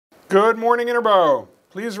Good morning, Interboro.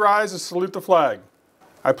 Please rise and salute the flag.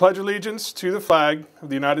 I pledge allegiance to the flag of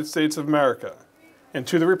the United States of America and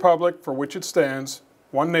to the republic for which it stands,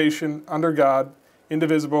 one nation, under God,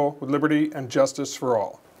 indivisible, with liberty and justice for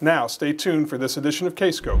all. Now, stay tuned for this edition of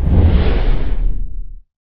KScope.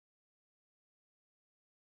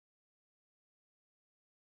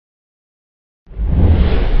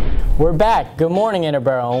 We're back. Good morning,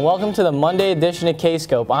 Interboro, and welcome to the Monday edition of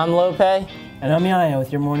KScope. I'm Lope. And I'm Yaya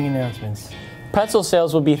with your morning announcements. Pretzel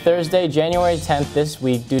sales will be Thursday, January 10th this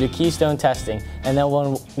week due to Keystone testing, and then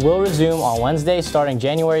will resume on Wednesday starting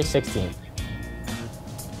January 16th.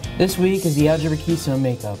 This week is the Algebra Keystone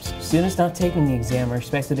makeups. Students not taking the exam are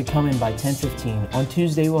expected to come in by 10:15. On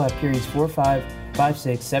Tuesday, we'll have periods 4, 5, 5,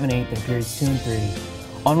 6, 7, 8, then periods 2 and 3.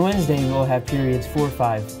 On Wednesday, we'll have periods 4,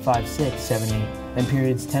 5, 5, 6, 7, 8, then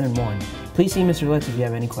periods 10 and 1. Please see Mr. Litz if you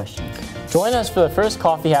have any questions. Join us for the first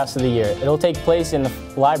coffee house of the year. It'll take place in the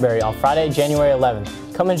library on Friday, January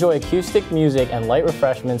 11th. Come enjoy acoustic music and light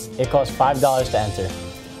refreshments. It costs $5 to enter.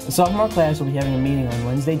 The sophomore class will be having a meeting on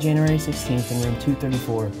Wednesday, January 16th in room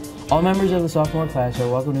 234. All members of the sophomore class are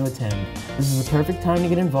welcome to attend. This is the perfect time to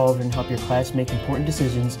get involved and help your class make important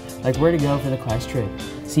decisions like where to go for the class trip.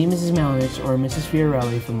 See Mrs. Malinich or Mrs.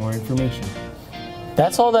 Fiorelli for more information.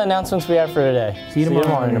 That's all the announcements we have for today. See you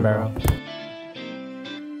tomorrow, Interboro.